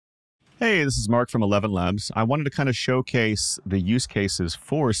Hey, this is Mark from ElevenLabs. I wanted to kind of showcase the use cases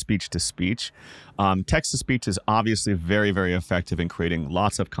for speech-to-speech. Text-to-speech is obviously very, very effective in creating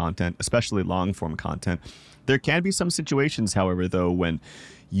lots of content, especially long-form content. There can be some situations, however, though, when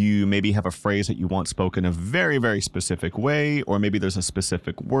you maybe have a phrase that you want spoken a very, very specific way, or maybe there's a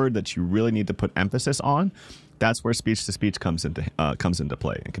specific word that you really need to put emphasis on. That's where speech-to-speech comes into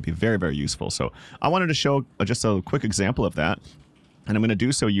play. It can be very, very useful. So I wanted to show just a quick example of that. And I'm going to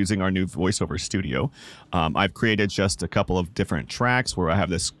do so using our new voiceover studio. I've created just a couple of different tracks where I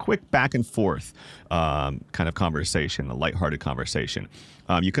have this quick back and forth kind of conversation, a lighthearted conversation.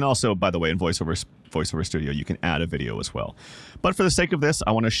 You can also, by the way, in voiceover studio, you can add a video as well. But for the sake of this,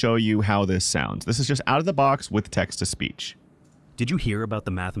 I want to show you how this sounds. This is just out of the box with text-to-speech. Did you hear about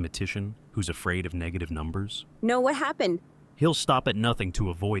the mathematician who's afraid of negative numbers? No, what happened? He'll stop at nothing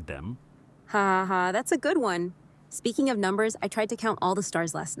to avoid them. Ha ha ha, that's a good one. Speaking of numbers, I tried to count all the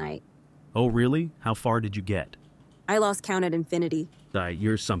stars last night. Oh, really? How far did you get? I lost count at infinity.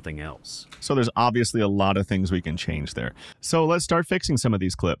 You're something else. So there's obviously a lot of things we can change there. So let's start fixing some of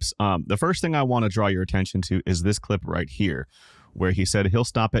these clips. The first thing I want to draw your attention to is this clip right here, where he said he'll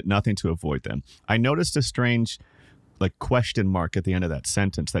stop at nothing to avoid them. I noticed a strange question mark at the end of that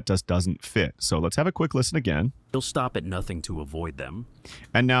sentence that just doesn't fit. So let's have a quick listen again. He'll stop at nothing to avoid them.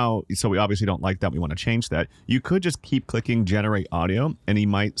 And now, so we obviously don't like that. We want to change that. You could just keep clicking generate audio and he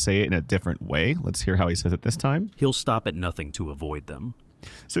might say it in a different way. Let's hear how he says it this time. He'll stop at nothing to avoid them.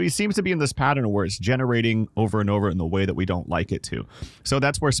 So he seems to be in this pattern where it's generating over and over in the way that we don't like it to. So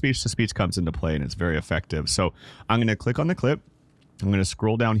that's where speech-to-speech comes into play and it's very effective. So I'm going to click on the clip. I'm going to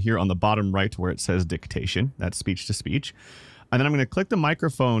scroll down here on the bottom right where it says dictation. That's speech-to-speech. And then I'm going to click the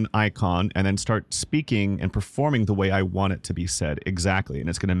microphone icon and then start speaking and performing the way I want it to be said exactly. And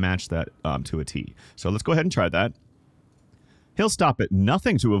it's going to match that to a T. So let's go ahead and try that. He'll stop at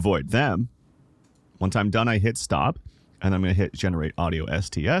nothing to avoid them. Once I'm done, I hit stop. And I'm going to hit generate audio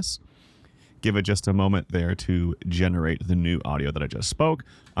STS. Give it just a moment there to generate the new audio that I just spoke.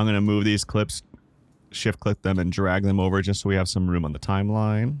 I'm going to move these clips, shift click them and drag them over just so we have some room on the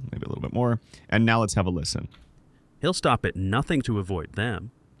timeline, maybe a little bit more. And now let's have a listen. He'll stop at nothing to avoid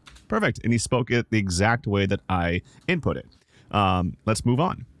them. Perfect. And he spoke it the exact way that I input it. Let's move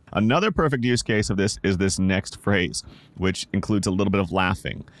on. Another perfect use case of this is this next phrase, which includes a little bit of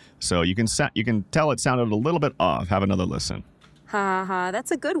laughing. So you can tell it sounded a little bit off. Have another listen. Ha ha ha,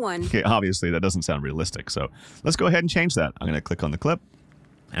 that's a good one. Okay, obviously that doesn't sound realistic. So let's go ahead and change that. I'm going to click on the clip.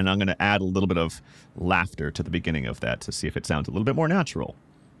 And I'm going to add a little bit of laughter to the beginning of that to see if it sounds a little bit more natural.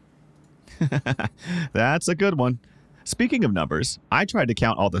 That's a good one. Speaking of numbers, I tried to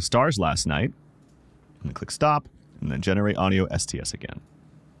count all the stars last night. I'm going to click stop and then generate audio STS again.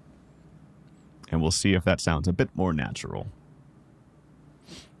 And we'll see if that sounds a bit more natural.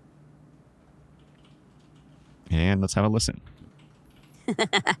 And let's have a listen.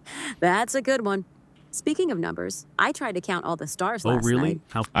 That's a good one. Speaking of numbers, I tried to count all the stars last night. Oh, really?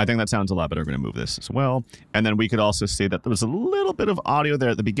 I think that sounds a lot better. We're going to move this as well. And then we could also see that there was a little bit of audio there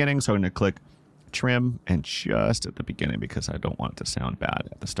at the beginning. So I'm going to click trim and just at the beginning because I don't want it to sound bad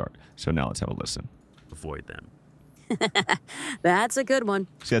at the start. So now let's have a listen. Avoid them. That's a good one.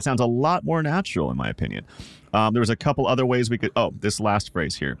 See, that sounds a lot more natural in my opinion. There was a couple other ways we could, this last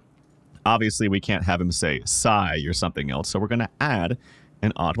phrase here. Obviously, we can't have him say sigh or something else. So we're going to add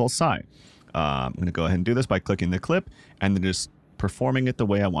an audible sigh. I'm going to go ahead and do this by clicking the clip and then just performing it the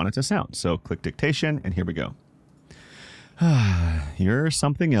way I want it to sound. So click dictation and here we go. You're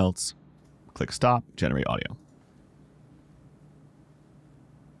something else. Click stop, generate audio.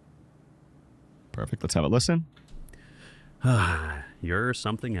 Perfect. Let's have a listen. You're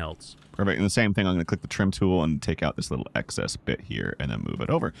something else. Perfect. And the same thing, I'm going to click the trim tool and take out this little excess bit here and then move it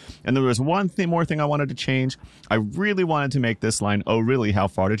over. And there was one more thing I wanted to change. I really wanted to make this line, oh, really? How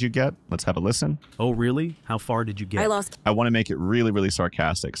far did you get? Let's have a listen. Oh, really? How far did you get? I want to make it really, really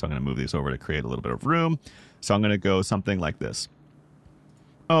sarcastic. So I'm going to move these over to create a little bit of room. So I'm going to go something like this.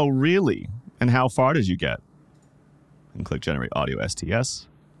 Oh, really? And how far did you get? And click generate audio STS.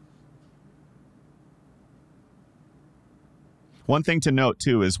 One thing to note,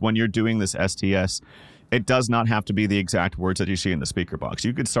 too, is when you're doing this STS, it does not have to be the exact words that you see in the speaker box.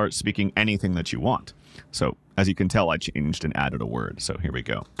 You could start speaking anything that you want. So, as you can tell, I changed and added a word. So here we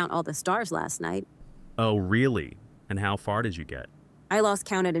go. Count all the stars last night. Oh, really? And how far did you get? I lost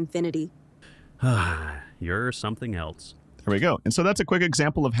count at infinity. You're something else. There we go. And so that's a quick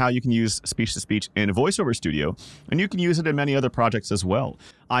example of how you can use speech-to-speech in VoiceOver Studio, and you can use it in many other projects as well.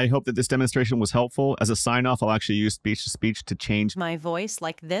 I hope that this demonstration was helpful. As a sign-off, I'll actually use speech-to-speech to change my voice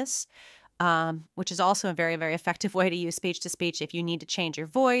like this. which is also a very, very effective way to use speech-to-speech if you need to change your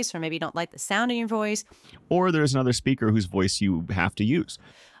voice or maybe you don't like the sound in your voice. Or there's another speaker whose voice you have to use.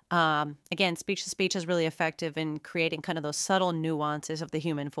 Again, speech-to-speech is really effective in creating kind of those subtle nuances of the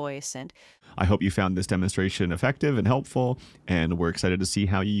human voice. And I hope you found this demonstration effective and helpful, and we're excited to see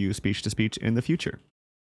how you use speech-to-speech in the future.